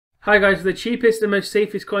Hi guys, for the cheapest and most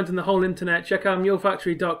safest coins on the whole internet, check out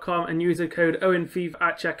mulefactory.com and use the code OwennFIFA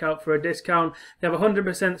at checkout for a discount. They have a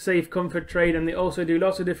 100% safe comfort trade, and they also do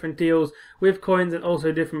lots of different deals with coins and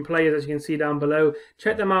also different players, as you can see down below.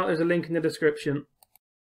 Check them out, there's a link in the description.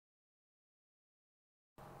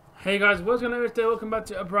 Hey guys, what's going on today? Welcome back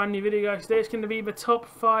to a brand new video, guys. Today it's going to be the top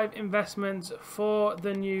 5 investments for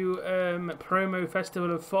the new promo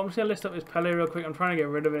Festival of FUTBall. I'm just going to list up this Pele real quick. I'm trying to get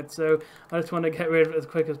rid of it, so I just want to get rid of it as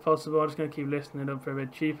quick as possible. I'm just going to keep listing it up for a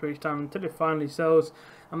bit cheaper each time until it finally sells.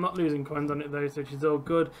 I'm not losing coins on it though, so which is all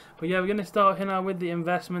good. But yeah, we're going to start here now with the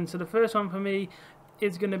investments. So the first one for me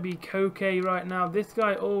is going to be Koke right now. This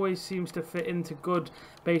guy always seems to fit into good,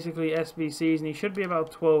 basically, SBC'S, and he should be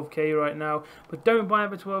about 12k right now. But don't buy him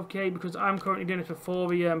for 12k because I'm currently doing it for 4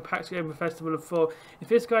 packs going for Festival of 4. If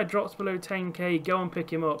this guy drops below 10k, go and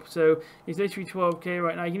pick him up. So he's literally 12k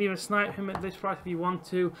right now. You can either snipe him at this price if you want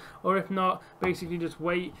to, or if not, basically just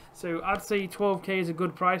wait. So I'd say 12k is a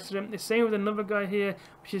good price for him. The same with another guy here,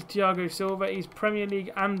 which is Thiago Silva. He's Premier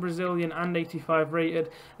League and Brazilian and 85 rated.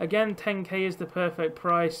 Again, 10k is the perfect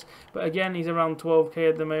price, but again, he's around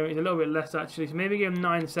 12k at the moment. He's a little bit less actually, so maybe give him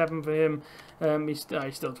 9.7 for him. He's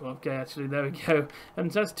still 12k actually. There we go. So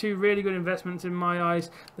that's 2 really good investments in my eyes.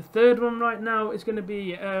 The third one right now is going to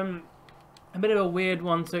be a bit of a weird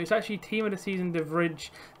one. So it's actually Team of the Season DRUING.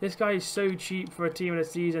 This guy is so cheap for a Team of the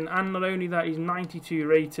Season, and not only that, he's 92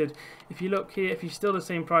 rated. If you look here, if he's still the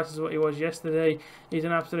same price as what he was yesterday, he's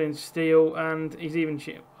an absolute steal, and he's even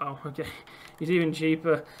cheap. Oh, okay. He's even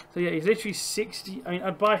cheaper. So yeah, he's literally 60. I mean,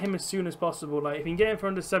 I'd buy him as soon as possible. Like, if you can get him for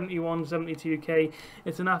under 71, 72k,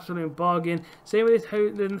 it's an absolute bargain. Same with this,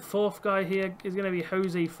 the fourth guy here is going to be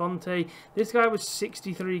Jose Fonte. This guy was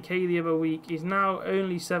 63k the other week. He's now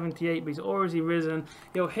only 78, but he's already risen.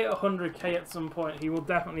 He'll hit 100k at some point. He will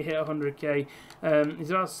definitely hit 100k.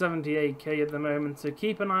 He's about 78k at the moment, so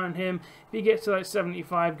keep an eye on him. If he gets to like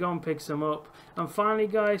 75, go and pick some up. And finally,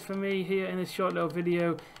 guys, for me here in this short little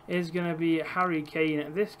video is going to be Harry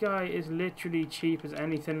Kane. This guy is literally cheap as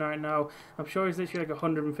anything right now. I'm sure he's literally like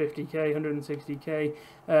 150k, 160k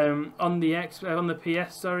on the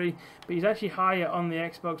PS, sorry, but he's actually higher on the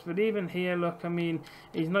Xbox. But even here, look, I mean,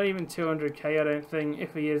 he's not even 200k, I don't think.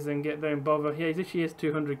 If he is, then don't bother. Yeah, he literally is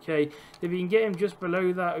 200k. If you can get him just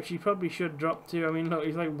below that, which he probably should drop to, I mean, look,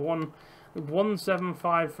 he's like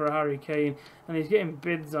 175 for Harry Kane, and he's getting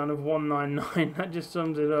bids on of 199. That just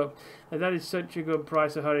sums it up. That is such a good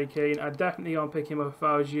price of Harry Kane. I'd definitely go and pick him up if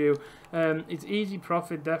I was you. It's easy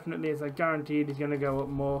profit, definitely. It's like guaranteed he's going to go up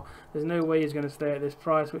more. There's no way he's going to stay at this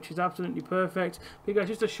price, which is absolutely perfect. But guys,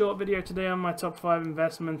 just a short video today on my top 5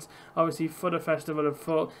 investments, obviously for the Festival of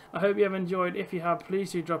FUT. I hope you have enjoyed. If you have,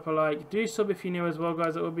 please do drop a like. Do sub if you're new as well,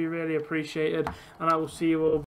 guys. That would be really appreciated, and I will see you all